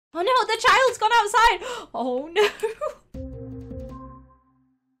Oh no, the child's gone outside. Oh no.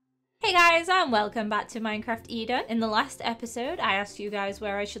 Hey guys, and welcome back to Minecraft Eden. In the last episode, I asked you guys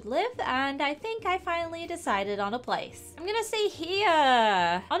where I should live, and I think I finally decided on a place. I'm gonna stay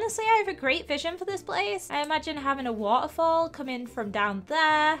here. Honestly, I have a great vision for this place. I imagine having a waterfall coming from down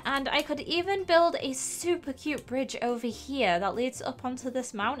there, and I could even build a super cute bridge over here that leads up onto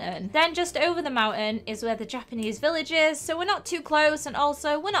this mountain. Then just over the mountain is where the Japanese village is, so we're not too close, and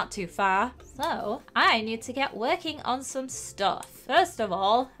also we're not too far. So I need to get working on some stuff. First of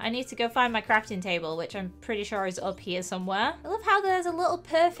all, I need to go find my crafting table, which I'm pretty sure is up here somewhere. I love how there's a little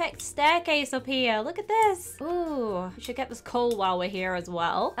perfect staircase up here. Look at this. Ooh, we should get this coal while we're here as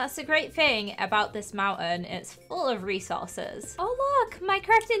well. That's the great thing about this mountain. It's full of resources. Oh look, my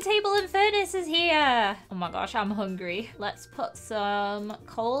crafting table and furnace is here. Oh my gosh, I'm hungry. Let's put some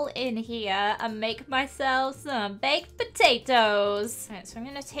coal in here and make myself some baked potatoes. All right, so I'm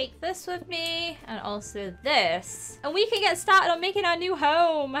gonna take this with me and also this. And we can get started on making our new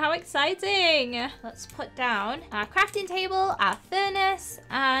home. How exciting. Let's put down our crafting table, our furnace,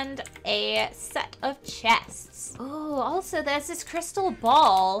 and a set of chests. Oh, also there's this crystal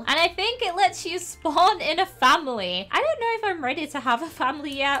ball, and I think it lets you spawn in a family. I don't know if I'm ready to have a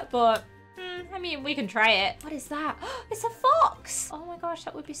family yet, but I mean, we can try it. What is that? It's a fox. Oh my gosh,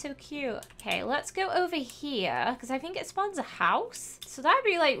 that would be so cute. Okay, let's go over here because I think it spawns a house. So that'd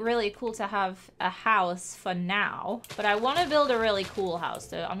be like really cool to have a house for now. But I want to build a really cool house.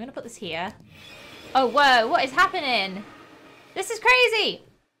 So I'm going to put this here. Oh, whoa. What is happening? This is crazy.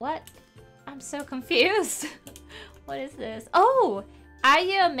 What? I'm so confused. What is this? Oh, are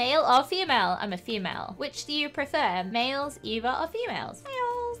you a male or female? I'm a female. Which do you prefer? Males, either, or females?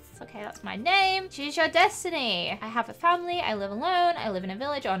 Males. Okay, that's my name. Choose your destiny. I have a family. I live alone. I live in a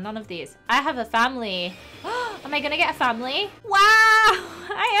village, or none of these. I have a family. Am I gonna get a family? Wow!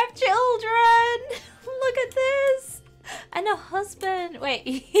 I have children! Look at this! And a husband. Wait,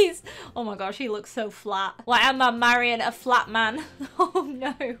 he's... Oh my gosh, he looks so flat. Why am I marrying a flat man? Oh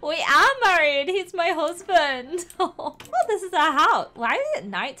no. We are married. He's my husband. Oh, this is our house. Why is it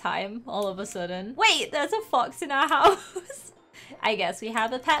nighttime all of a sudden? Wait, there's a fox in our house. I guess we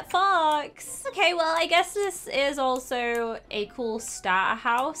have a pet fox. Okay, well, I guess this is also a cool starter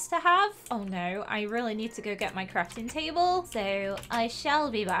house to have. Oh no, I really need to go get my crafting table. So I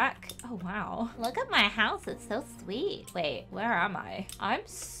shall be back. Oh wow, look at my house, it's so sweet. Wait, where am I? I'm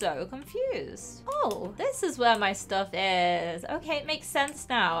so confused. Oh, this is where my stuff is. Okay, it makes sense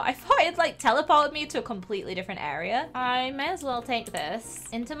now. I thought it like teleported me to a completely different area. I may as well take this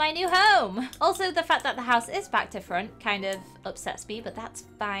into my new home. Also, the fact that the house is back to front kind of upsets me, but that's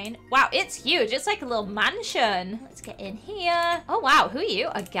fine. Wow, it's huge. It's like a little mansion. Let's get in here. Oh wow, who are you?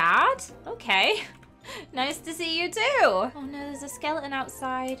 A guard? Okay. Nice to see you too. Oh no, there's a skeleton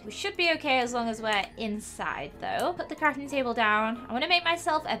outside. We should be okay as long as we're inside though. Put the crafting table down. I want to make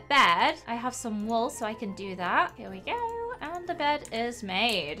myself a bed. I have some wool so I can do that. Here we go. And the bed is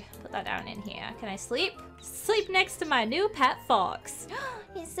made. Put that down in here. Can I sleep? Sleep next to my new pet fox.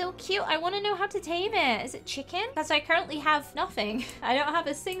 He's so cute. I want to know how to tame it. Is it chicken? Because I currently have nothing. I don't have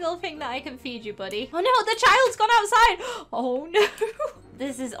a single thing that I can feed you, buddy. Oh no, the child's gone outside. Oh no.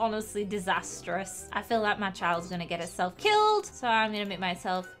 This is honestly disastrous. I feel like my child's gonna get itself killed. So I'm gonna make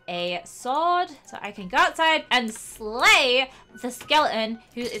myself a sword so I can go outside and slay the skeleton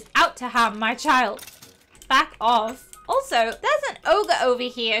who is out to harm my child. Back off. Also, there's an ogre over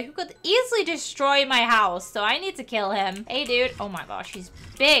here who could easily destroy my house, so I need to kill him. Hey, dude. Oh my gosh, he's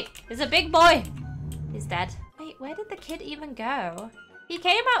big. He's a big boy. He's dead. Wait, where did the kid even go? He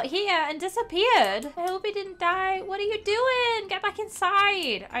came out here and disappeared. I hope he didn't die. What are you doing? Get back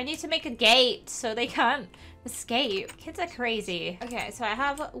inside. I need to make a gate so they can't escape. Kids are crazy. Okay, so I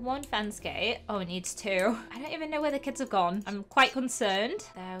have one fence gate. Oh, it needs two. I don't even know where the kids have gone. I'm quite concerned.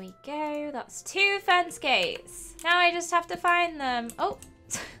 There we go. That's two fence gates. Now I just have to find them. Oh,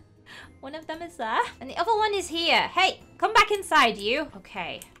 one of them is there. And the other one is here. Hey, come back inside, you.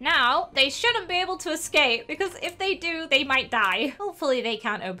 Okay, now they shouldn't be able to escape because if they do, they might die. Hopefully they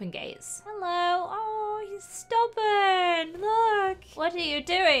can't open gates. Hello. Oh, he's stubborn. Look. What are you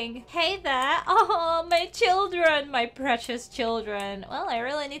doing? Hey there. Oh, my children, my precious children. Well, I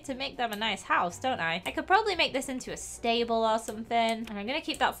really need to make them a nice house, don't I? I could probably make this into a stable or something. And I'm gonna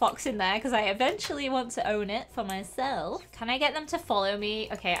keep that fox in there because I eventually want to own it for myself. Can I get them to follow me?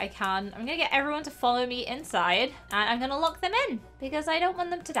 Okay, I can. I'm gonna get everyone to follow me inside and I'm gonna lock them in because I don't want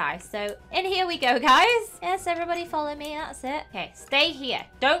them to die. So in here we go, guys. Yes, everybody follow me. That's it. Okay, stay here.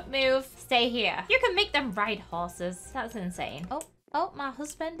 Don't move. Stay here. You can make them ride horses. That's insane. Oh, Oh, my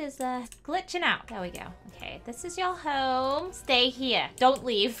husband is glitching out. There we go. Okay, this is your home. Stay here. Don't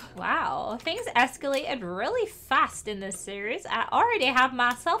leave. Wow, things escalated really fast in this series. I already have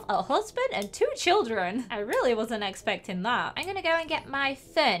myself a husband and 2 children. I really wasn't expecting that. I'm gonna go and get my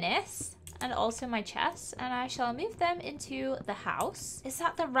furnace and also my chests, and I shall move them into the house. Is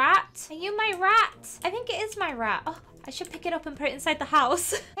that the rat? Are you my rat? I think it is my rat. Oh, I should pick it up and put it inside the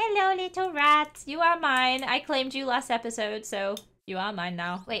house. Hello, little rat. You are mine. I claimed you last episode, so you are mine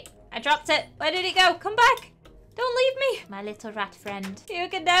now. Wait, I dropped it. Where did it go? Come back. Don't leave me. My little rat friend. You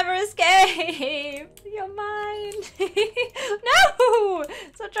can never escape. You're mine. No!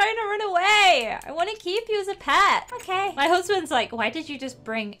 Stop trying to run away. I want to keep you as a pet. Okay. My husband's like, why did you just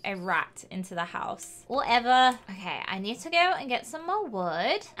bring a rat into the house? Whatever. Okay, I need to go and get some more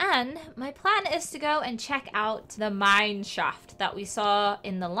wood. And my plan is to go and check out the mine shaft that we saw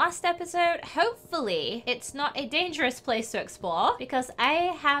in the last episode. Hopefully, it's not a dangerous place to explore because I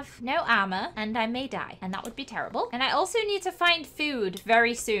have no armor and I may die. And that would be terrible. And I also need to find food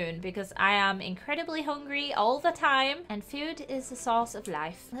very soon because I am incredibly hungry all the time and food is the source of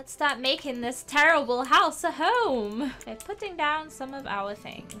life. Let's start making this terrible house a home. So putting down some of our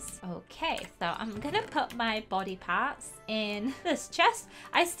things. Okay, so I'm gonna put my body parts in this chest.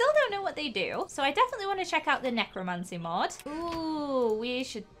 I still don't know what they do, so I definitely want to check out the necromancy mod. Ooh, we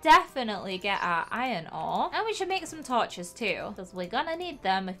should definitely get our iron ore, and we should make some torches too because we're gonna need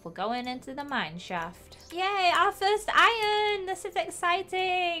them if we're going into the mine shaft. Yay, our first iron! This is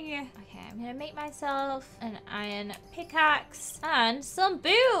exciting! Okay, I'm gonna make myself an iron pickaxe and some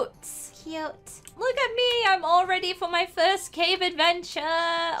boots. Cute. Look at me! I'm all ready for my first cave adventure!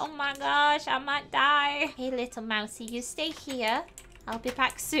 Oh my gosh, I might die. Hey, little mousey, you stay here. I'll be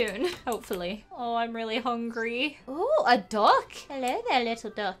back soon, hopefully. Oh, I'm really hungry. Oh, a duck. Hello there,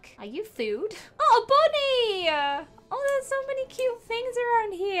 little duck. Are you food? Oh, a bunny! Oh, there's so many cute things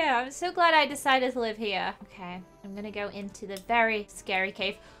around here. I'm so glad I decided to live here. Okay, I'm gonna go into the very scary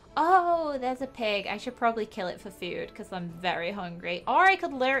cave. Oh, there's a pig. I should probably kill it for food because I'm very hungry. Or I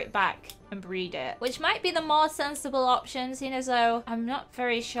could lure it back and breed it, which might be the more sensible option, seeing as though I'm not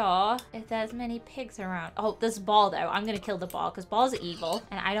very sure if there's many pigs around. Oh, there's a boar though. I'm gonna kill the boar because boars are evil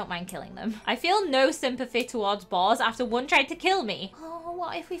and I don't mind killing them. I feel no sympathy towards boars after one tried to kill me. Oh,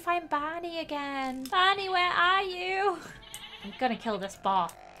 what if we find Barney again? Barney, where are you? I'm gonna kill this boar.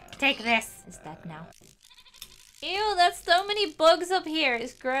 Take this. It's dead now. Ew, there's so many bugs up here.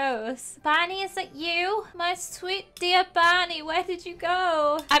 It's gross. Barney, is that you? My sweet dear Barney, where did you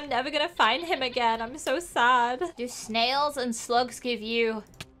go? I'm never gonna find him again. I'm so sad. Do snails and slugs give you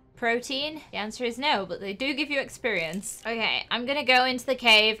protein? The answer is no, but they do give you experience. Okay, I'm gonna go into the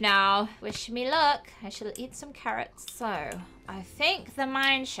cave now. Wish me luck. I shall eat some carrots. So, I think the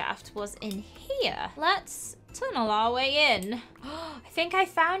mine shaft was in here. Let's tunnel our way in. I think I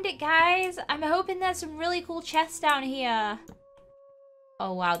found it, guys. I'm hoping there's some really cool chests down here.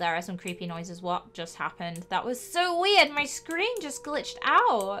 Oh, wow, there are some creepy noises. What just happened? That was so weird. My screen just glitched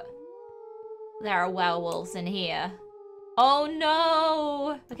out. There are werewolves in here. Oh,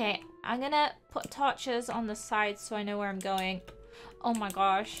 no. Okay, I'm gonna put torches on the side so I know where I'm going. Oh my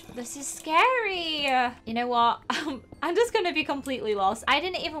gosh, this is scary. You know what? I'm just gonna be completely lost. I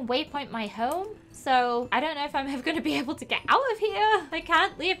didn't even waypoint my home, so I don't know if I'm ever gonna be able to get out of here. I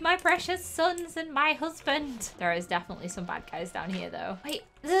can't leave my precious sons and my husband. There is definitely some bad guys down here though. Wait,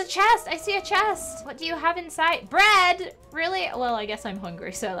 there's a chest. I see a chest. What do you have inside? Bread? Really? Well, I guess I'm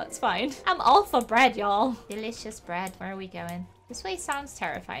hungry, so that's fine. I'm all for bread, y'all. Delicious bread. Where are we going? This way sounds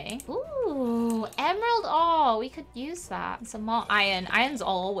terrifying. Ooh, emerald ore. We could use that. Some more iron. Iron's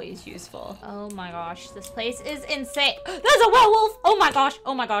always useful. Oh my gosh, this place is insane. There's a werewolf. Oh my gosh.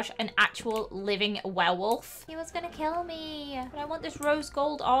 Oh my gosh. An actual living werewolf. He was gonna kill me. But I want this rose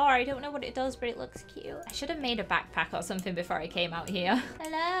gold ore. I don't know what it does, but it looks cute. I should have made a backpack or something before I came out here.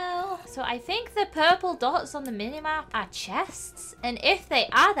 Hello. So I think the purple dots on the minimap are chests. And if they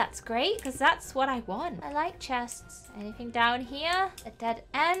are, that's great, because that's what I want. I like chests. Anything down here? A dead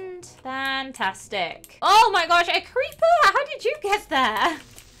end. Fantastic. Oh my gosh, a creeper! How did you get there?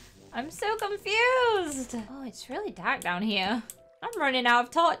 I'm so confused. Oh, it's really dark down here. I'm running out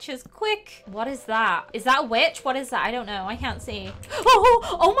of torches. Quick. What is that? Is that a witch? What is that? I don't know. I can't see.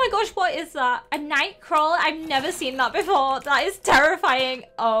 Oh my gosh, what is that? A night crawler? I've never seen that before. That is terrifying.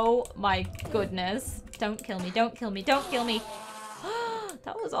 Oh my goodness. Don't kill me. Don't kill me. Don't kill me.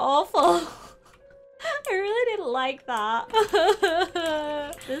 That was awful. I really didn't like that.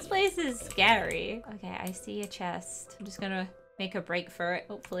 This place is scary. Okay, I see a chest. I'm just gonna make a break for it.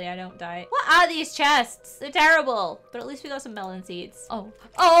 Hopefully I don't die. What are these chests? They're terrible. But at least we got some melon seeds. Oh.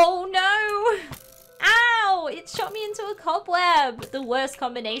 Oh no! Ow! It shot me into a cobweb. The worst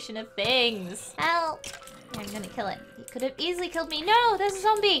combination of things. Help. I'm gonna kill it. He could have easily killed me. No, there's a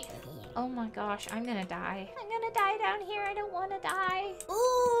zombie. Oh my gosh, I'm gonna die. I'm gonna die down here. I don't want to die.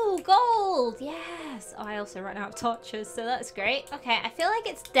 Ooh, gold. Yes. Oh, I also ran out of torches, so that's great. Okay, I feel like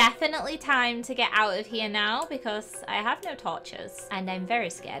it's definitely time to get out of here now because I have no torches and I'm very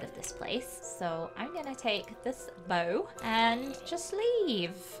scared of this place. So I'm gonna take this bow and just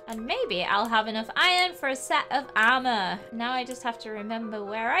leave. And maybe I'll have enough iron for a set of armor. Now I just have to remember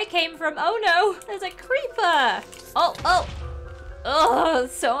where I came from. Oh no, there's a creeper. Oh. Oh,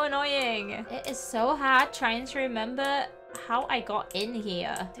 so annoying. It is so hard trying to remember how I got in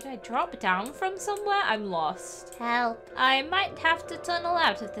here. Did I drop down from somewhere? I'm lost. Help. I might have to tunnel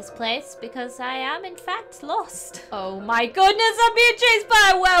out of this place because I am in fact lost. Oh my goodness, I'm being chased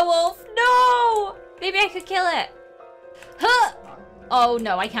by a werewolf. No! Maybe I could kill it. Huh! Oh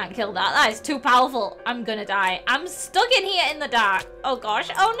no, I can't kill that. That is too powerful. I'm gonna die. I'm stuck in here in the dark. Oh gosh.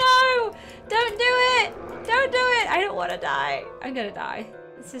 Oh no! Don't do it! Don't do it! I don't want to die. I'm gonna die.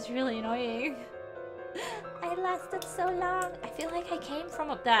 This is really annoying. I lasted so long. I feel like I came from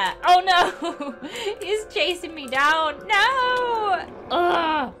up there. Oh no! He's chasing me down. No!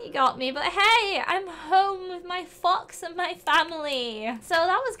 Ugh! He got me, but hey, I'm home with my fox and my family. So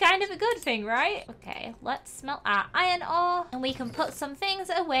that was kind of a good thing, right? Okay, let's smelt our iron ore and we can put some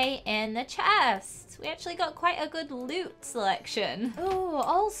things away in the chest. We actually got quite a good loot selection. Oh,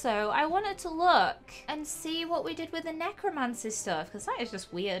 also, I wanted to look and see what we did with the necromancy stuff because that is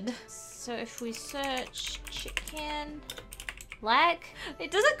just weird. So if we search chicken leg, it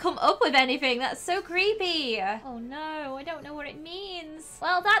doesn't come up with anything. That's so creepy. Oh no, I don't know what it means.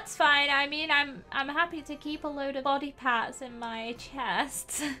 Well, that's fine. I mean, I'm happy to keep a load of body parts in my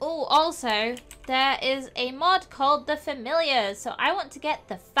chest. Oh, also, there is a mod called the Familiars. So I want to get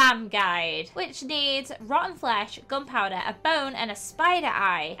the fam guide, which needs rotten flesh, gunpowder, a bone, and a spider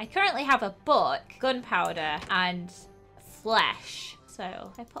eye. I currently have a book, gunpowder, and flesh.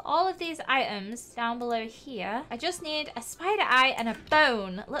 So I put all of these items down below here. I just need a spider eye and a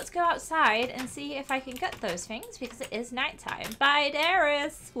bone. Let's go outside and see if I can get those things because it is nighttime.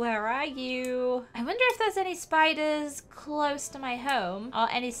 Spideris, where are you? I wonder if there's any spiders close to my home or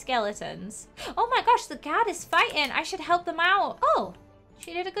any skeletons. Oh my gosh, the guard is fighting. I should help them out. Oh,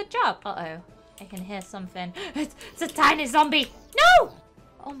 she did a good job. Uh-oh, I can hear something. It's a tiny zombie. No!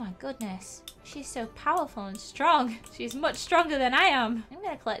 Oh my goodness. She's so powerful and strong. She's much stronger than I am. I'm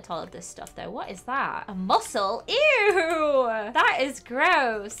gonna collect all of this stuff though. What is that? A mussel? Ew! That is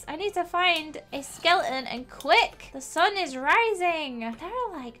gross. I need to find a skeleton and quick. The sun is rising. There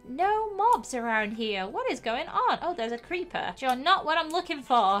are like no mobs around here. What is going on? Oh, there's a creeper. You're not what I'm looking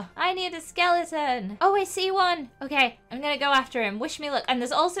for. I need a skeleton. Oh, I see one. Okay, I'm gonna go after him. Wish me luck. And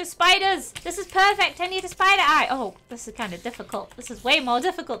there's also spiders. This is perfect. I need a spider eye. Oh, this is kind of difficult. This is way more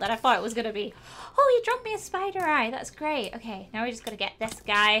difficult than I thought it was gonna be. Oh, you dropped me a spider eye. That's great. Okay, now we just gotta get this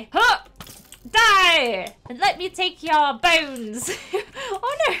guy. Huh! Die! And let me take your bones.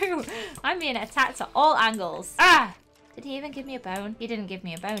 Oh no! I'm being attacked at all angles. Ah! Did he even give me a bone? He didn't give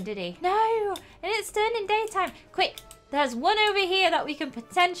me a bone, did he? No! And it's turning daytime. Quick! There's one over here that we can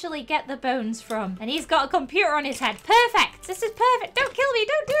potentially get the bones from. And he's got a computer on his head. Perfect! This is perfect! Don't kill me!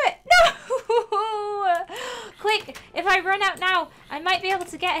 Don't do it! No! Quick! If I run out now, I might be able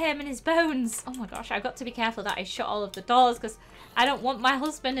to get him and his bones. Oh my gosh, I've got to be careful that I shut all of the doors because I don't want my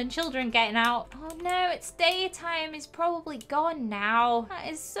husband and children getting out. Oh no, it's daytime. He's probably gone now. That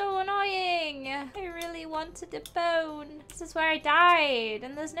is so annoying. I really wanted a bone. This is where I died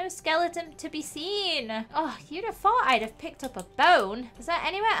and there's no skeleton to be seen. Oh, you'd have thought I'd have picked up a bone. Is there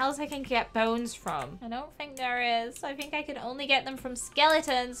anywhere else I can get bones from? I don't think there is. I think I can only get them from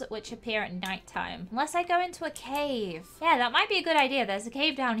skeletons, which appear at nighttime. Unless I go into a cave. Yeah, that might be a good idea. There's a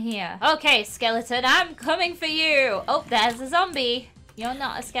cave down here. Okay, skeleton, I'm coming for you. Oh, there's a zombie. You're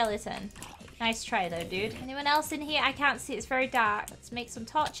not a skeleton. Nice try though, dude. Anyone else in here? I can't see. It's very dark. Let's make some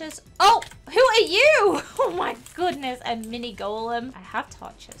torches. Oh, who are you? Oh my goodness, a mini golem. I have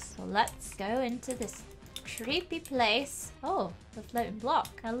torches. So let's go into this creepy place. Oh, the floating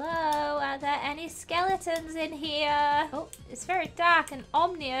block. Hello, are there any skeletons in here? Oh, it's very dark and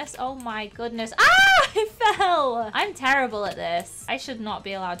ominous. Oh my goodness. Ah, I fell. I'm terrible at this. I should not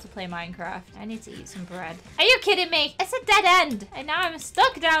be allowed to play Minecraft. I need to eat some bread. Are you kidding me? It's a dead end. And now I'm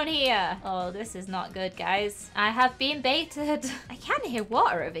stuck down here. Oh, this is not good, guys. I have been baited. I can hear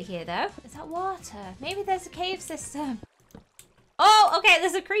water over here, though. Is that water? Maybe there's a cave system. Oh, okay,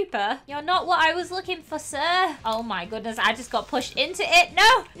 there's a creeper. You're not what I was looking for, sir. Oh my goodness, I just got pushed into it.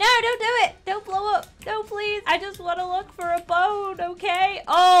 No, no, don't do it. Don't blow up. No, please. I just want to look for a bone, okay?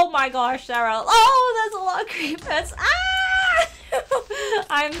 Oh my gosh, Sarah. Oh, there's a lot of creepers. Ah!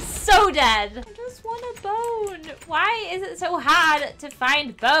 I'm so dead. I just want a bone. Why is it so hard to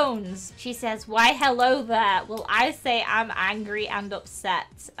find bones? She says, why hello there. Well, I say I'm angry and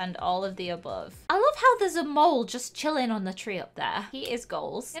upset and all of the above. I love how there's a mole just chilling on the tree up there. He is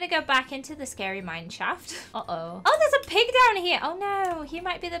goals. Gonna go back into the scary mine shaft. Uh-oh. Oh, there's a pig down here. Oh no, he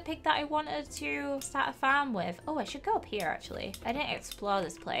might be the pig that I wanted to start a farm with. Oh, I should go up here actually. I didn't explore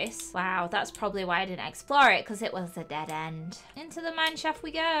this place. Wow, that's probably why I didn't explore it, because it was a dead end. Into the mine shaft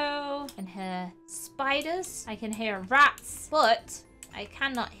we go. I can hear spiders. I can hear rats, but I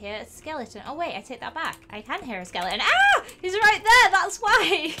cannot hear a skeleton. Oh wait, I take that back. I can hear a skeleton. Ah! He's right there, that's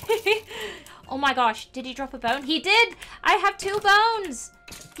why. Oh my gosh, did he drop a bone? He did! I have 2 bones!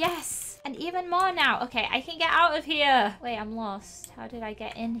 Yes! And even more now. Okay, I can get out of here. Wait, I'm lost. How did I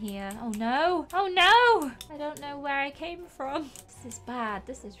get in here? Oh no! Oh no! I don't know where I came from. This is bad.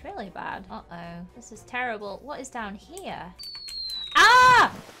 This is really bad. Uh-oh. This is terrible. What is down here?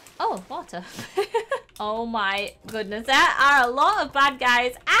 Ah! Oh, water. Oh my goodness. There are a lot of bad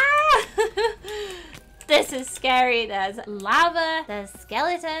guys. Ah! This is scary. There's lava, there's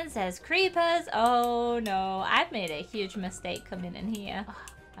skeletons, there's creepers. Oh no, I've made a huge mistake coming in here. Oh,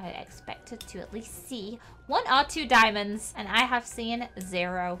 I expected to at least see 1 or 2 diamonds, and I have seen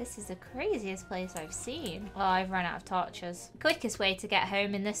 0. This is the craziest place I've seen. Oh, I've run out of torches. Quickest way to get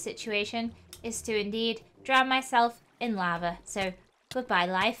home in this situation is to indeed drown myself in lava. So goodbye,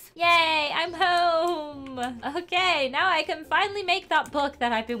 life. Yay, I'm home. Okay, now I can finally make that book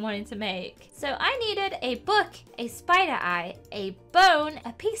that I've been wanting to make. So I needed a book, a spider eye, a bone,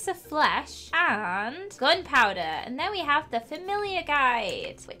 a piece of flesh, and gunpowder. And then we have the familiar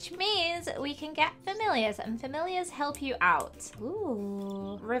guide, which means we can get familiars, and familiars help you out.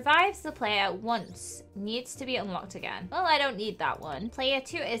 Ooh. Revives the player once. Needs to be unlocked again. Well, I don't need that one. Player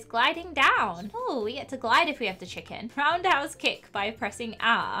 2 is gliding down. Oh, we get to glide if we have the chicken. Roundhouse kick by pressing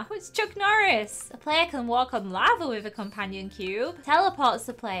R. Oh, it's Chuck Norris. The player can walk on lava with a companion cube. Teleports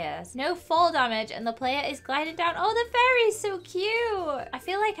the players. No fall damage, and the player is gliding down. Oh, the fairy's so cute. I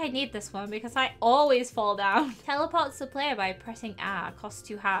feel like I need this one because I always fall down. Teleports the player by pressing R. Costs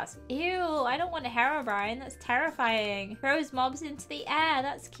 2 hearts. Ew, I don't want a Herobrine. That's terrifying. Throws mobs into the air.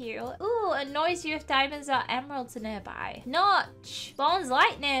 That's cute. Ooh, annoys you if diamonds or emeralds are nearby. Notch. Spawns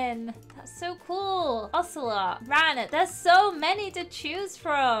lightning. That's so cool. Ocelot. Ran. There's so many to choose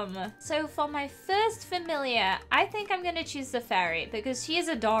from. So for my first familiar, I think I'm going to choose the fairy because she is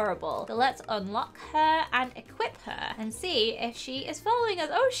adorable. So let's unlock her and equip her and see if she is following us.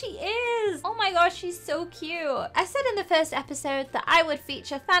 Oh, she is. Oh my gosh, she's so cute. I said in the first episode that I would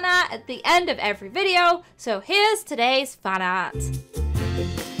feature fan art at the end of every video. So here's today's fan art.